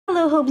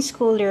Hello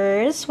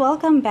homeschoolers!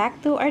 Welcome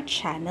back to our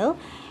channel.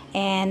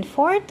 And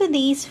for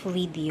today's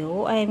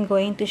video, I'm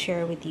going to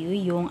share with you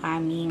yung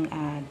aming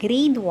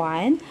grade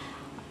 1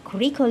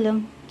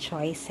 curriculum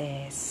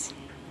choices.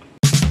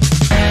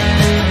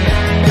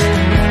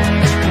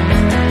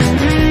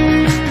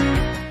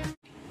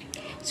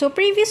 So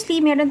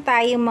previously, meron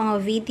tayong mga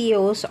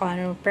videos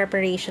on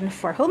preparation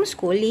for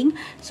homeschooling.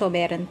 So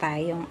meron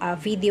tayong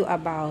video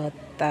about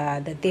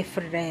the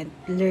different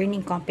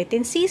learning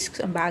competencies,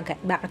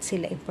 bakit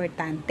sila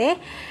importante.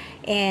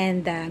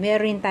 And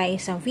meron tayo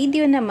isang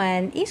video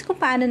naman is kung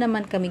paano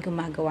naman kami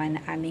gumagawa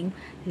ng aming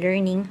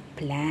learning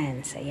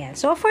plans. Ayan.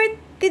 So for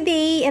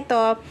today,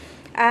 ito,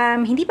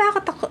 hindi pa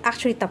ako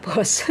actually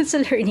tapos sa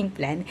learning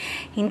plan.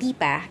 Hindi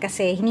pa,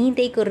 kasi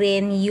hinihintay ko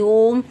rin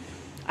yung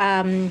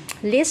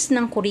list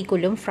ng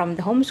curriculum from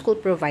the homeschool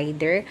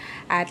provider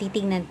at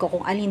titingnan ko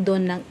kung alin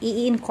doon nang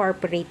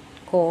i-incorporate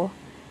ko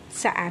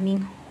sa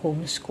aming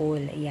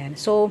homeschool. Ayan.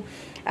 So,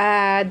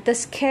 the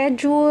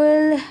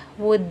schedule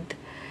would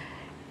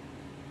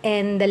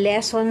and the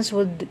lessons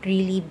would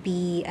really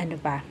be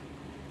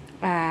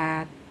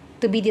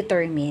to be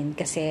determined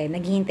kasi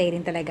naghihintay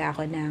rin talaga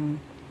ako ng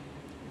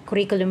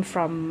curriculum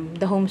from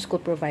the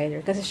homeschool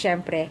provider kasi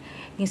syempre,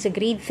 yung sa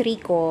grade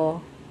 3 ko,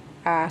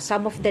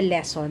 some of the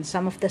lessons,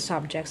 some of the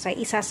subjects ay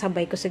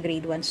isasabay ko sa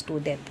grade 1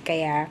 student.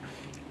 Kaya,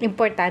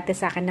 importante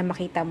sa akin na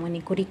makita mo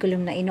yung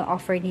curriculum na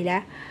ino-offer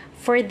nila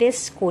for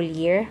this school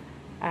year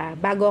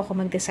bago ako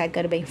mag-decide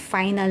kung ano ba yung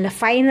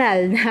final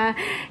na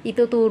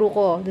ituturo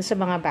ko doon sa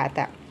mga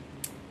bata.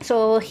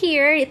 So,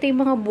 here, ito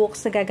yung mga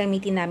books na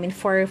gagamitin namin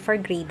for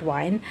grade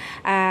 1.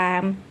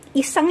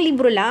 Isang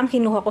libro lang ang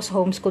kinuha ko sa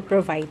homeschool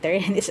provider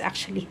and it's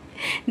actually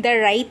the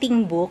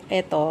writing book.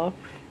 Ito,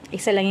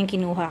 isa lang yung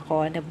kinuha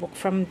ko na book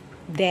from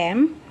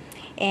them,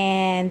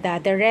 and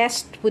the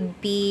rest would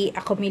be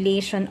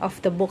accumulation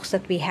of the books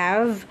that we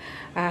have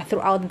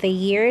throughout the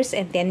years,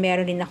 and then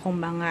meron din akong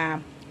mga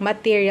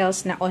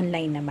materials na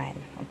online naman.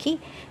 Okay,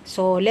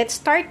 so let's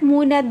start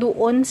muna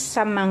doon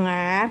sa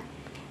mga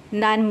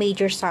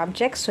non-major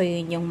subjects. So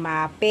yun yung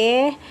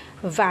MAPE,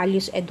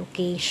 values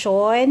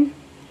education,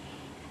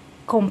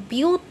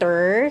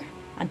 computer,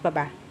 ano pa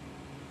ba?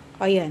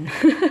 O yun,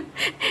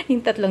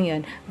 yung tatlong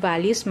yun,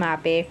 values,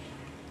 MAPE,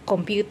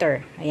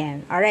 computer.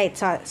 Ayan. Alright,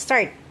 so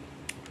start.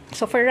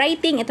 So for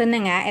writing, ito na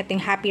nga, ito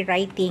yung Happy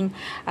Writing,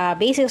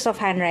 Basics of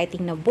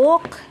Handwriting na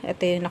book. Ito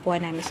yung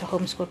nakuha namin sa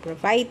homeschool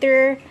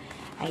provider.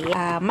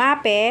 Ayan.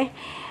 MAPE,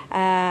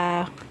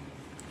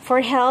 for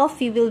health,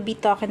 we will be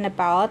talking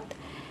about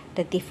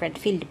the different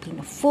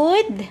Filipino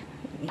food.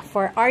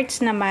 For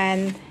arts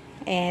naman,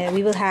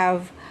 we will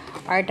have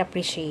art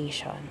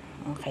appreciation.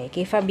 Okay,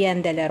 kay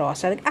Fabian dela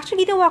Rosa.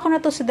 Actually, ginawa ko na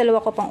to sa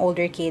dalawa ko pang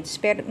older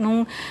kids. Pero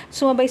nung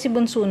sumabay si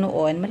Bunso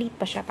noon, maliit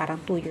pa siya. Parang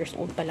 2 years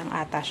old pa lang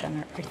ata siya,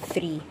 or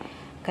 3.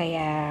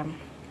 Kaya,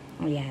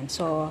 ayan.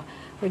 So,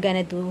 we're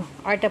gonna do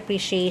art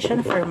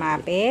appreciation for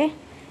MAPE.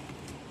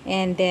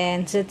 And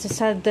then,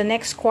 sa the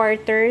next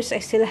quarters, I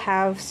still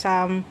have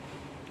some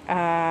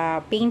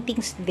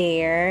paintings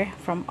there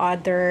from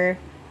other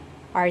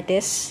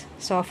artists.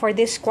 So, for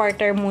this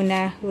quarter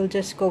muna, we'll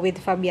just go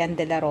with Fabian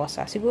dela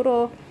Rosa.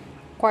 Siguro,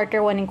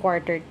 quarter 1 and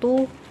quarter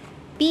 2.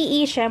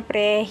 PE,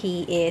 syempre,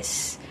 he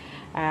is,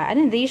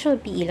 the usual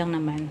PE lang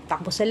naman.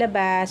 Takbo sa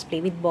labas, play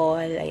with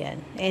ball,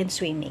 ayan, and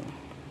swimming.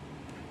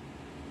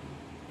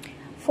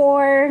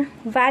 For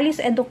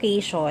values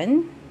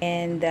education,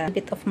 and a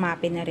bit of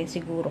MAPE na rin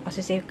siguro,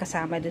 kasi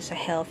kasama doon sa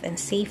health and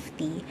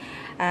safety,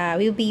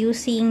 we'll be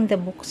using the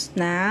books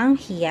ng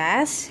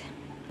HIAS,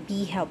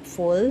 Be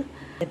Helpful,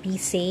 Be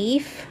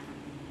Safe,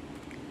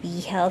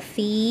 Be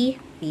Healthy,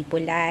 Be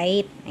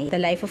Polite,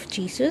 The Life of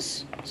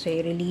Jesus, so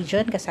yung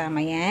religion, kasama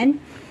yan.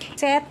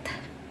 Set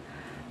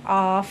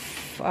of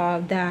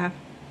the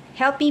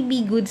Help Me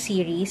Be Good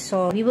series.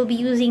 So, we will be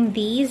using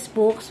these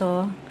books.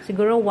 So,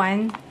 siguro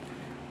one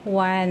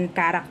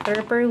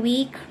character per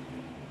week.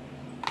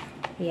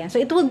 Yeah.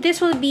 So, this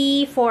will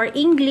be for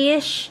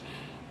English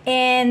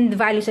and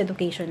values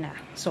education na.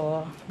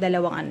 So,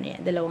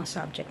 dalawang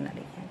subject na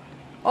rin.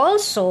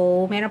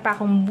 Also, meron pa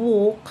akong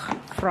book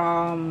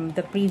from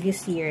the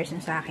previous years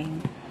na sa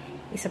aking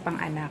isa pang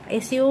anak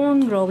is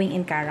yung Growing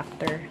in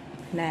Character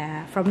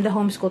na from the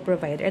homeschool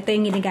provider. Ito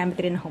yung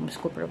ginagamit rin ng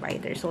homeschool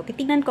provider. So,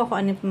 titignan ko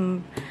kung ano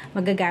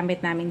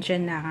magagamit namin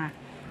dyan na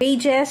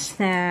pages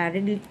na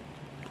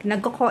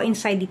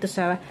nagko-coincide dito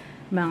sa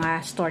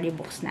mga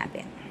storybooks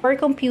natin. For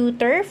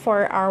computer,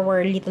 for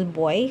our little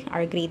boy,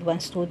 our grade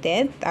 1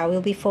 student,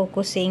 we'll be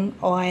focusing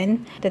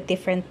on the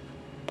different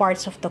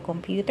parts of the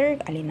computer,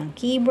 alin ang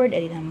keyboard,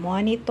 alin ang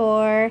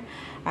monitor,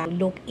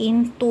 look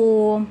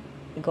into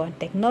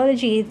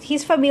technology.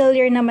 He's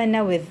familiar naman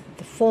na with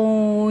the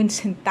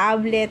phones and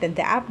tablet and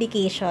the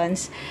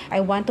applications.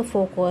 I want to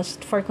focus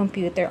for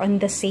computer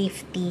on the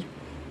safety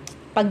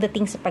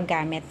pagdating sa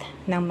paggamit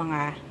ng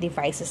mga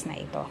devices na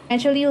ito.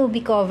 Eventually, we'll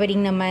be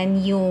covering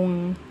naman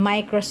yung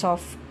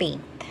Microsoft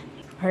Paint.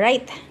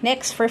 Alright,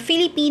 next for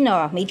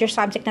Filipino, major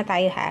subject na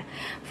tayo ha.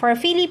 For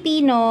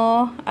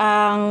Filipino,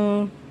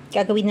 ang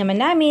gagawin naman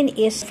namin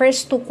is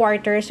first 2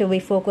 quarters, we'll be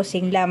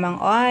focusing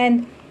lamang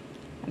on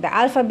the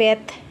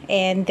alphabet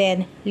and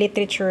then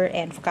literature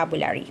and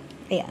vocabulary.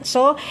 Ayan.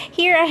 So,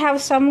 here I have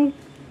some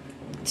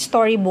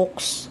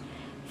storybooks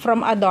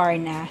from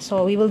Adarna.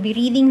 So, we will be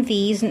reading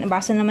these.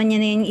 Basa naman niya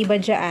na yung iba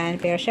dyan.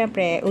 Pero,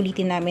 syempre,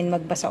 ulitin namin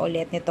magbasa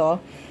ulit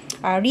nito.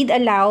 Read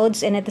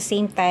alouds, and at the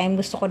same time,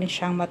 gusto ko rin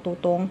siyang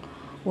matutong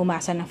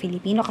bumasa ng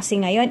Filipino. Kasi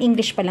ngayon,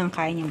 English pa lang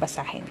kaya niyang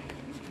basahin.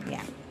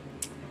 Ayan.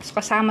 So,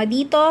 kasama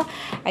dito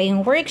ay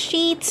yung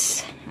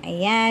worksheets.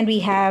 Ayan,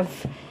 we have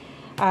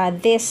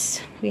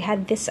this. We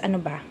had this, ano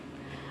ba?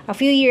 A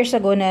few years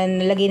ago na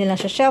nalagay na lang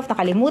sa shelf,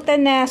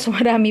 nakalimutan na. So,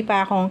 marami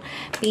pa akong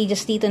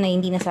pages dito na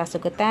hindi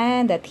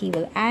nasasagutan that he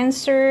will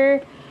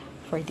answer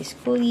for this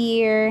school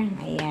year.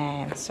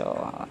 Ayan. So,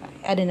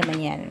 ano naman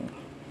yan.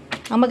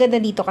 Ang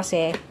maganda dito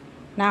kasi,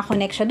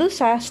 nakakonect siya dun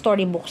sa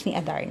storybooks ni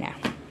Adarna.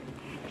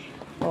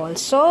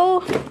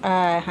 Also,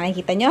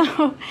 nakikita nyo,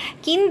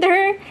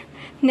 Kinder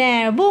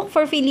na book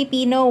for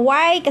Filipino.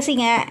 Why? Kasi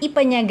nga,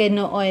 ipa niya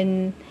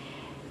ganoon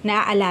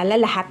naaalala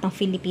lahat ng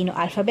Filipino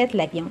alphabet,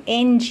 like yung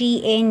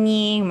NG,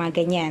 NY, mga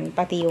ganyan,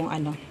 pati yung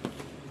ano.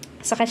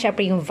 Saka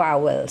syempre yung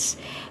vowels.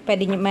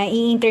 Pwede nyo,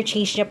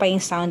 ma-interchange niya pa yung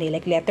sound,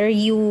 like letter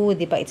U,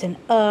 di ba? It's an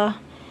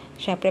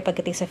Syempre,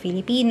 pagdating sa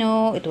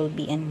Filipino, it will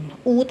be an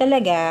U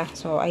talaga.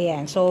 So,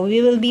 ayan. So,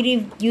 we will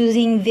be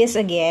using this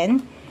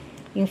again,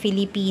 yung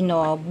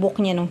Filipino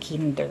book niya nung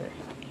kinder.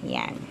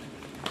 Ayan.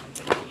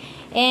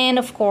 And,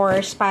 of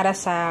course, para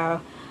sa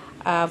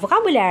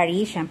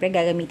vocabulary, syempre,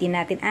 gagamitin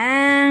natin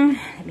ang,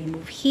 let me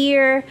move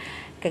here,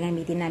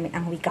 gagamitin namin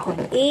ang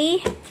wikahon A.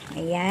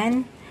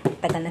 Ayan,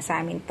 tagal na sa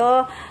amin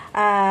to.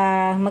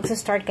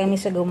 Magsa-start kami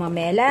sa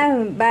gumamela.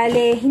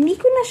 Bale, hindi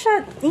ko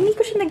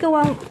siya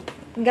nagawang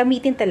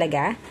gamitin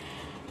talaga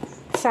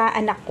sa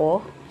anak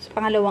ko, sa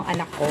pangalawang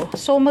anak ko.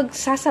 So,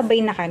 magsasabay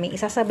na kami,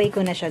 isasabay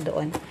ko na siya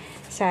doon.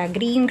 Sa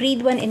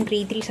grade 1 and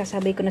grade 3,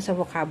 sasabay ko na sa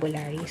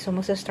vocabulary. So,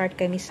 magsa-start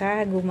kami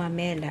sa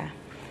gumamela.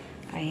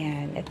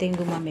 Ayan, ito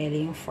yung gumamela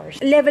yung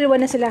first. Level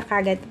 1 na sila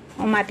kagad.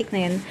 Automatic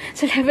na yun.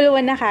 So, level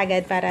 1 na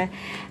kagad para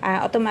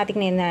automatic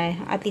na yun na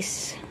at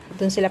least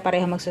dun sila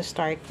pareho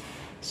magsa-start.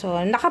 So,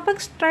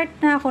 nakapag-start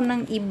na ako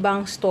ng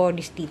ibang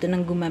stories dito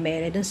ng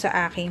gumamela dun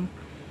sa aking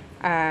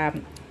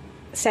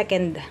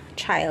second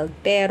child.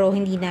 Pero,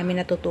 hindi namin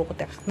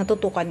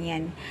natutukan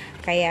yan.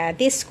 Kaya,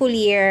 this school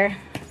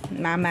year,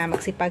 mama,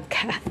 magsipag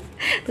ka.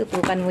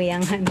 Tutukan mo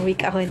yung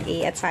wikahon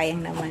A at sayang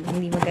naman,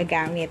 hindi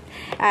magagamit.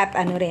 At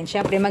ano rin,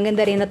 syempre,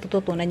 maganda rin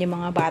natututunan yung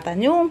mga bata,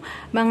 yung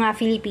mga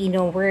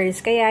Filipino words.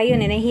 Kaya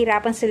yun,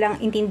 nahihirapan silang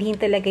intindihin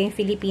talaga yung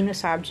Filipino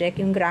subject,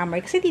 yung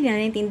grammar, kasi hindi na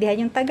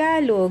naintindihan yung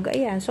Tagalog.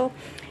 Ayan, so,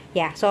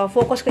 yeah. So,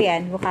 focus ko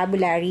yan,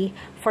 vocabulary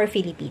for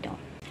Filipino.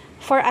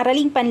 For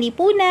araling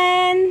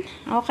panlipunan,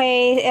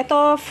 okay,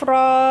 ito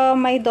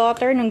from my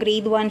daughter, nung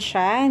grade 1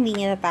 siya, hindi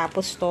niya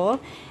natapos to.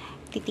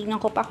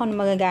 Titignan ko pa kung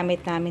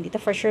magagamit namin dito.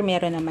 For sure,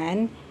 meron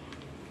naman.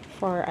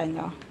 For,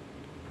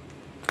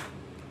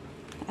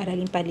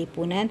 Araling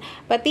Panlipunan.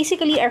 But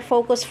basically, our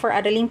focus for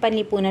Araling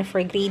Panlipunan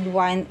for grade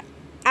 1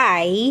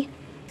 ay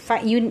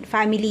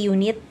family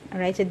unit.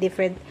 Alright? So,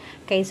 different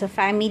kinds of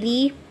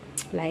family.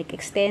 Like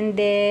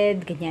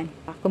extended, ganyan.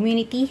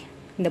 Community,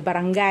 the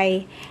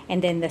barangay, and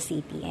then the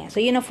city.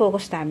 So, yun ang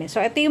focus namin. So,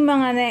 ito yung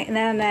mga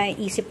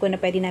naisip ko na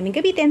pwede namin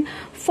gamitin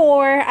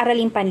for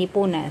Araling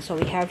Panlipunan. So,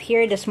 we have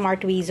here the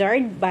Smart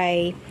Wizard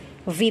by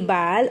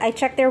Vibal. I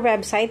checked their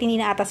website.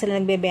 Hindi na ata sila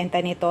nagbebenta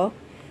nito.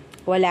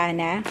 Wala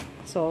na.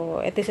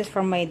 So, this is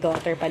from my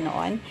daughter pa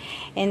noon.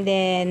 And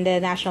then, the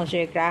National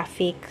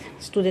Geographic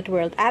Student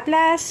World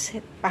Atlas.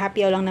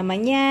 Pahapyaw lang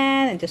naman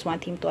yan. I just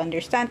want him to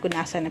understand kung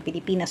nasa na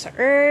Pilipinas sa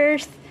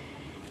Earth.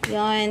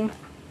 Yun.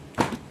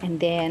 And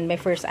then, my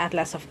first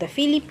atlas of the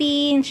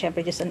Philippines.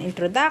 Syempre, just an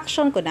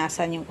introduction kung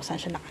saan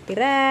siya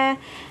nakatira.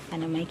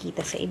 Ano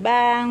makikita sa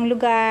ibang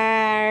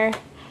lugar.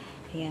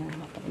 Ayan,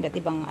 iba't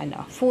ibang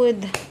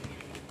food.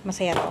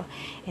 Masaya to.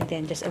 And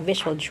then, just a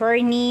visual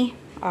journey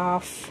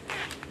of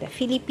the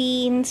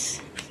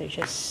Philippines. So,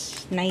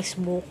 just nice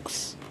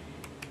books.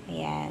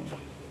 Ayan.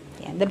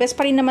 Ayan. The best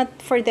pa rin naman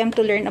for them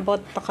to learn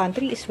about the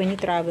country is when you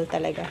travel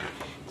talaga.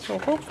 So,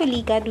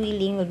 hopefully, God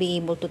willing, we'll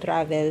be able to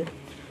travel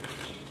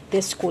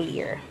this school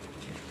year.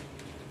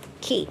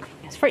 Okay.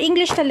 For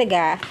English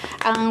talaga,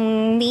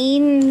 ang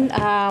main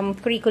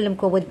curriculum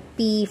ko would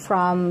be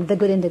from The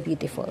Good and the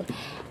Beautiful.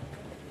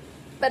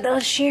 But I'll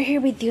share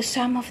here with you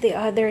some of the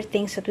other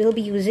things that we'll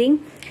be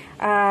using.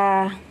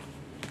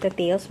 The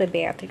Tales by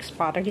Beatrix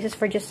Potter. This is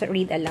for just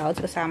read alouds.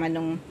 Kasama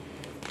nung,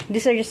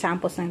 these are just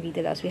samples ng read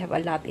alouds. We have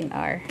a lot in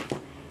our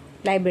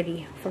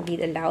library for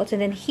read alouds. And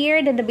then here,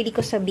 nabili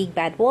ko sa Big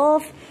Bad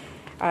Wolf.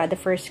 The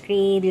first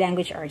grade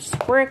language arts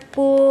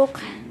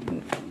workbook.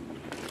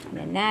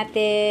 Yan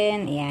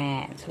natin.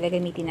 Ayan. So,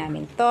 gagamitin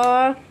namin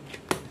to.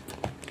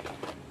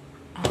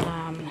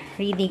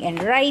 Reading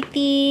and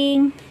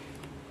writing.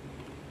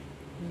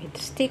 With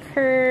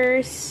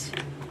stickers.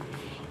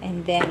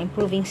 And then,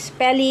 improving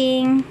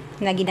spelling.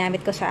 Na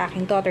ginamit ko sa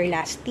aking daughter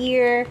last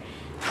year.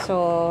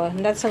 So,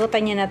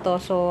 nasagutan niya na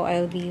to. So,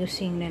 I'll be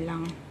using na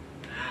lang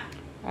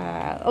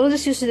I'll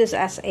just use this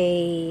as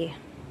a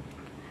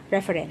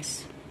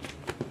reference.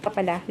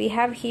 We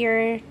have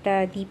here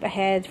the Deep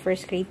Ahead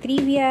First Grade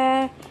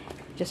Trivia.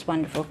 Just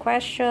wonderful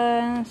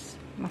questions.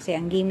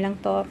 Masayang game lang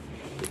to.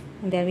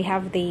 And then we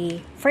have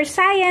the for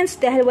science,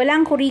 dahil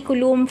walang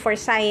curriculum for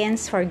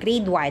science for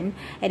grade 1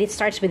 and it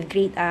starts with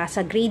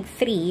sa grade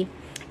 3.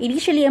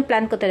 Initially, ang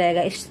plan ko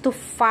talaga is to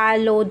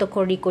follow the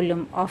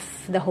curriculum of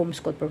the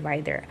homeschool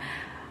provider.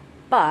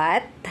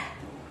 But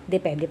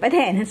depende pa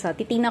din. So,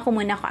 titingnan ko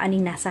muna kung ano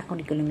yung nasa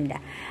curriculum nila.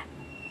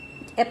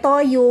 Ito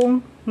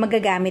yung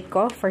magagamit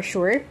ko for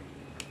sure.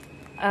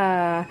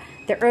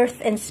 The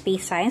Earth and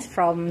Space Science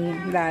from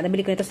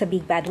nabili ko nito sa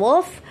Big Bad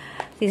Wolf.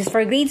 This is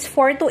for grades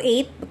 4 to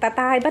 8.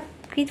 Ba't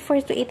grade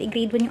 4 to 8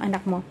 grade 1 yung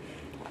anak mo?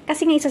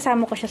 Kasi nga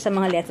isasama ko siya sa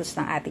mga lessons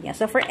ng ate niya.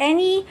 So for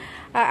any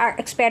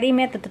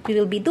experiment that we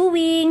will be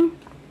doing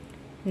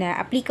na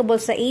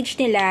applicable sa age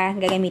nila,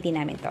 gagamitin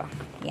namin to.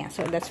 Yeah,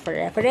 so that's for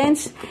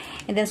reference.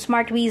 And then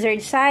Smart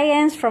Wizard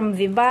Science from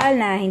Vival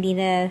na hindi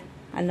na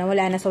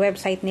wala na sa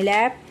website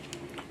nila.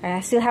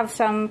 Still have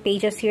some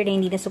pages here na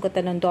hindi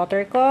nasugutan ng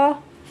daughter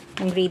ko.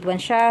 Ng grade 1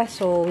 siya.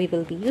 So, we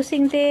will be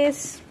using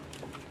this.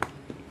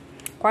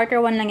 Quarter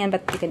 1 lang yan,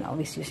 but you can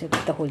always use it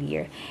the whole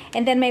year.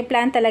 And then, my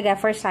plan talaga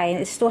for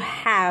science is to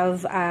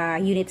have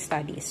unit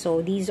studies.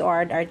 So, these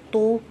are our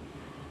 2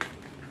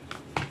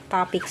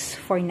 topics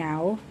for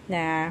now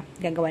na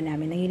gagawa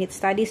namin ng unit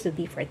studies to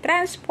be for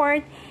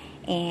transport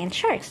and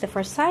sharks. So,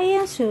 for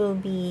science, we will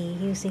be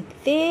using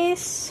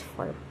this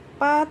for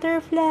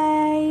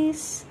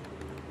butterflies.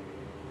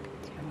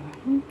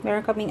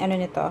 Meron kaming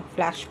nito,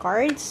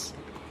 flashcards.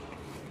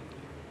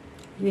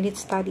 Unit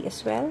study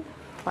as well.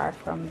 Far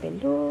from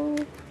below.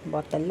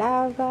 Bottle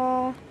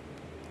lava.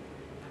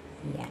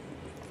 Yan.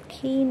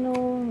 Volcano.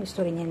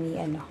 Gusto rin yan ni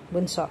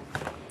bunso.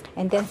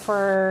 And then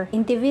for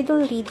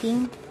individual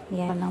reading,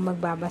 yan lang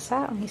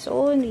magbabasa on his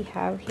own. We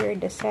have here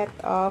the set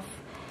of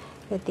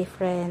the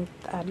different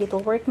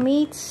little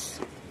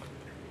workmates.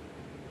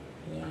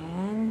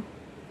 Yan.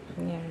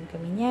 Meron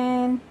kami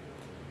yan.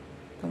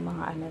 Itong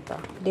mga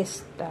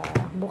list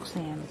books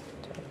na yan.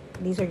 So,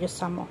 these are just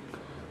some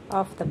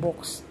of the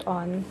books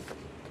on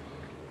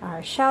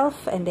our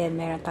shelf. And then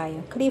meron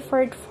tayong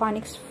Clifford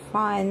Phonics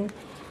Fun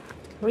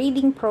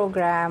reading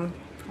program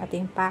at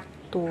yung Pack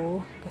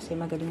 2 kasi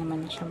magaling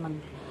naman siya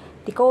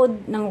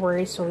mag-decode ng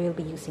words, so we'll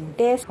be using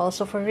this.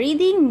 Also for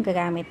reading,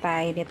 gagamit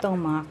tayo nitong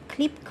mga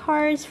clip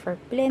cards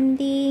for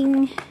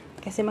blending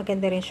kasi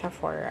maganda rin siya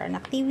for an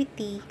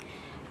activity.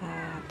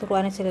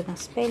 Turuan na sila ng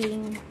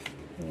spelling.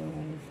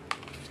 Yun.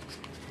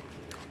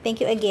 Thank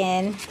you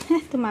again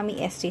to Mami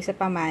SJ sa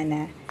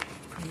pamana.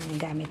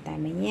 Gamit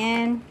namin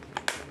yan.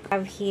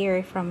 Have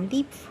here from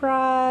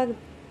Leapfrog.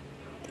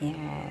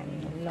 Yan.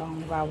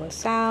 Long vowel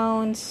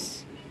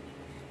sounds.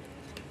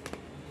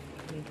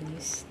 We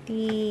use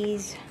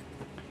these.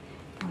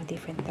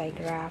 Different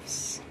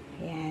digraphs.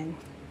 Yan.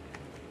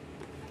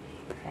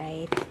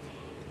 Right.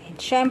 And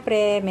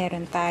syempre,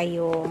 meron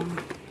tayong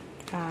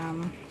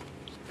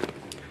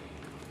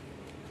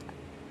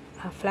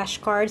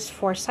flashcards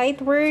for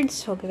sight words.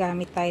 So,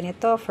 gagamit tayo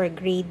nito for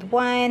grade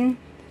 1.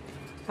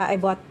 I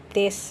bought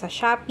this sa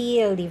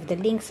Shopee. I'll leave the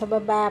link sa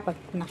baba pag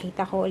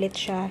nakita ko ulit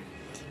siya.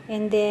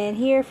 And then,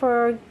 here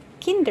for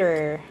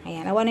kinder.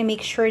 Ayan, I want to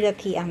make sure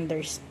that he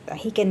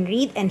can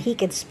read and he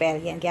can spell.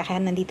 Yan, kaya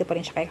nandito pa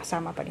rin siya, kaya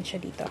kasama pa rin siya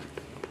dito.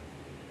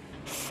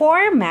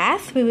 For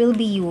math, we will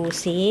be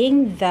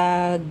using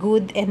the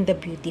Good and the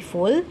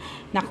Beautiful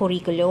na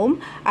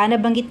curriculum.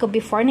 Nabanggit ko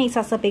before na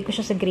isasabay ko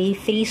siya sa grade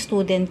 3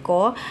 student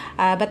ko.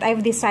 But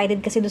I've decided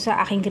kasi doon sa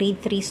aking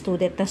grade 3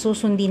 student na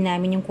susundin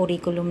namin yung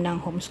curriculum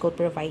ng homeschool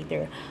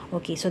provider.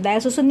 Okay, so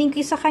dahil susundin ko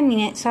sa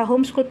kanya, sa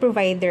homeschool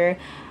provider,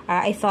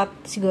 I thought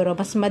siguro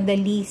mas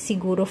madali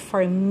siguro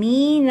for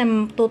me na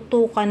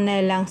tutukan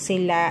na lang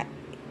sila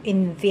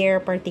in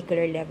their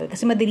particular level.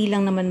 Kasi madali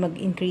lang naman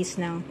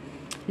mag-increase ng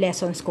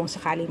lessons kung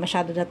sakali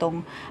masyado na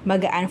tong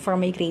magaan for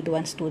my grade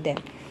 1 student.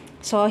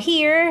 So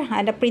here,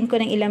 na-print ko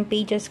ng ilang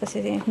pages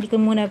kasi hindi ko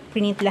muna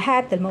print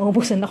lahat dahil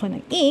maubusan ako ng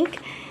ink.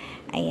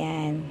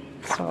 Ayan.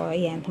 So,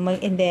 ayan.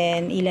 And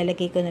then,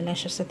 ilalagay ko na lang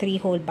siya sa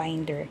 3-hole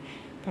binder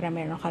para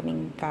meron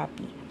kaming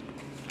copy.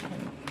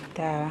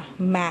 The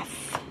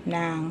math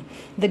ng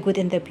The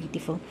Good and the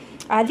Beautiful.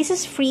 This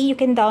is free. You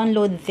can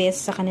download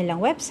this sa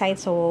kanilang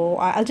website. So,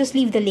 I'll just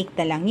leave the link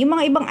na lang. Yung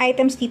mga ibang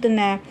items dito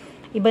na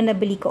iba na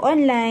bili ko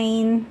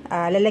online,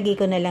 lalagay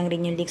ko na lang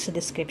rin yung link sa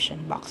description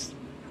box.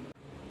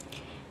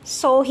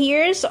 So,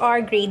 here's our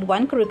grade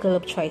 1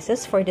 curriculum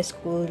choices for the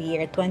school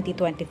year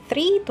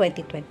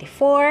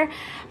 2023-2024.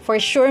 For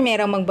sure,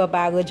 merong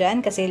magbabago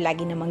dyan kasi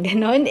lagi namang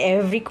ganon.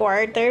 Every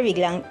quarter,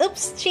 biglang,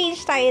 oops,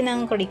 change tayo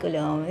ng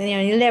curriculum.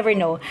 You'll never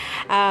know.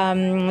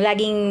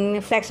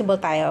 Laging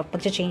flexible tayo,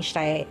 pag-change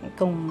tayo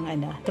kung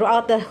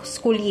throughout the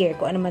school year,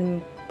 kung ano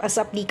man as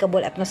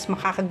applicable at mas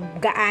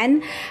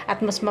makakagaan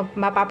at mas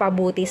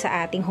mapapabuti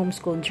sa ating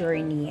homeschool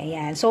journey.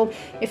 Ayan. So,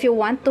 if you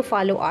want to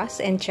follow us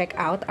and check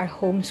out our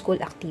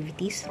homeschool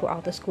activities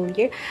throughout the school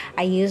year,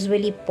 I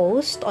usually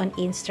post on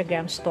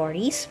Instagram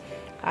stories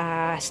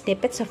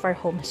snippets of our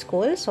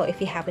homeschool. So if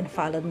you haven't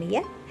followed me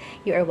yet,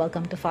 you are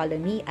welcome to follow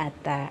me at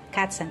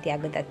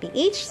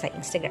katsantiago.ph sa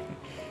Instagram.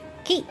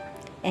 Okay.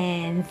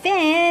 And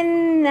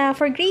then,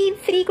 for grade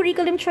 3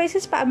 curriculum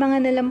choices,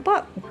 paabangan na lang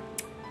po.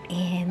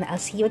 And I'll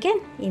see you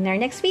again in our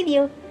next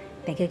video.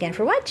 Thank you again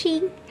for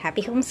watching. Happy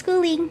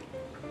homeschooling!